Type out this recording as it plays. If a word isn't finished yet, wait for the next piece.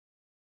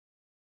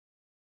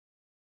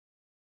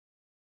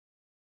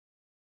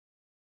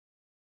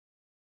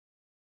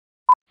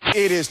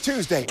It is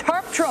Tuesday.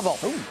 Tarp trouble.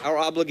 Our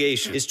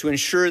obligation is to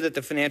ensure that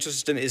the financial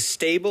system is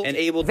stable and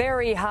able.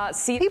 Very hot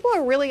seat. People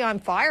are really on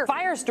fire.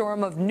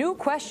 Firestorm of new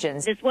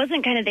questions. This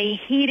wasn't kind of a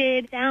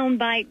heated,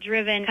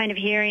 soundbite-driven kind of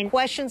hearing.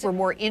 Questions were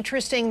more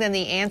interesting than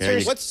the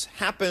answers. What's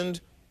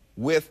happened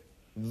with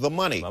the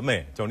money? My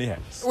man, Tony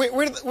Harris. Wait,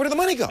 where did the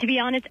money go? To be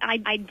honest,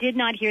 I did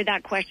not hear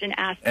that question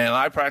asked. And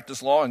I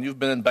practice law, and you've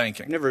been in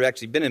banking. I've never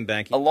actually been in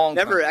banking. A long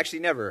time. Never, actually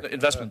never.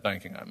 Investment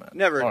banking, I meant.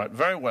 Never. All right,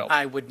 very well.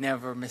 I would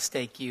never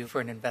mistake you for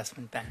an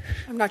investment bank.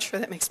 I'm not sure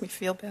that makes me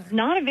feel better.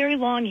 Not a very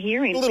long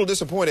hearing. A little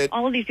disappointed.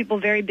 All of these people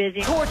very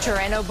busy. Torture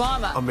and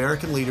Obama.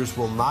 American leaders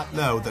will not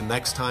know the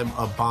next time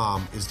a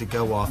bomb is to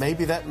go off.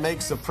 Maybe that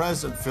makes the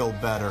president feel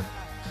better.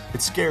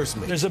 It scares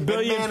me. There's a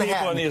billion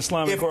people in the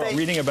Islamic world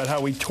reading about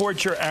how we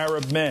torture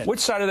Arab men. Which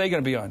side are they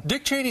going to be on?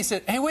 Dick Cheney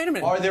said, hey, wait a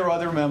minute. Are there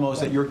other memos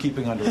that you're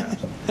keeping under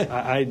wraps?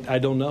 I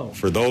don't know.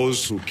 For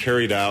those who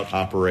carried out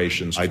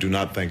operations, I do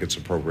not think it's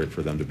appropriate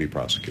for them to be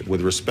prosecuted.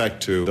 With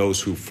respect to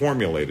those who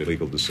formulated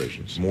legal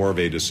decisions, more of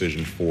a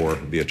decision for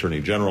the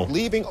Attorney General.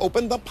 Leaving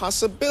open the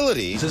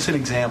possibility. Is this an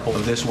example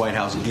of this White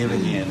House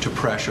giving in to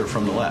pressure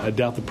from the left? I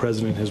doubt the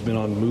president has been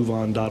on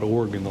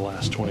MoveOn.org in the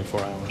last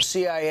 24 hours.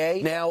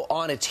 CIA now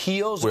on its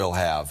heels. Will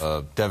have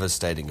a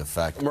devastating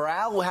effect.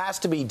 Morale has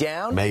to be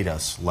down. Made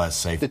us less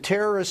safe. The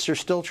terrorists are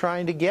still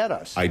trying to get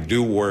us. I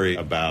do worry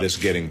about this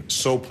getting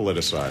so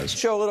politicized.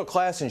 Show a little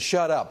class and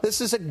shut up.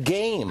 This is a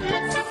game.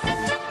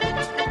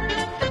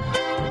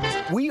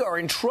 We are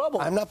in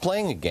trouble. I'm not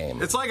playing a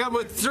game. It's like I'm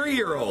with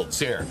 3-year-olds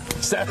here.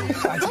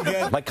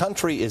 My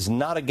country is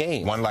not a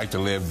game. One life to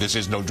live. This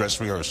is no dress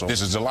rehearsal.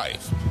 This is the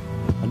life.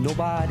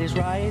 Nobody's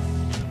right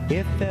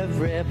if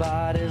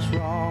everybody's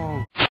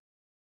wrong.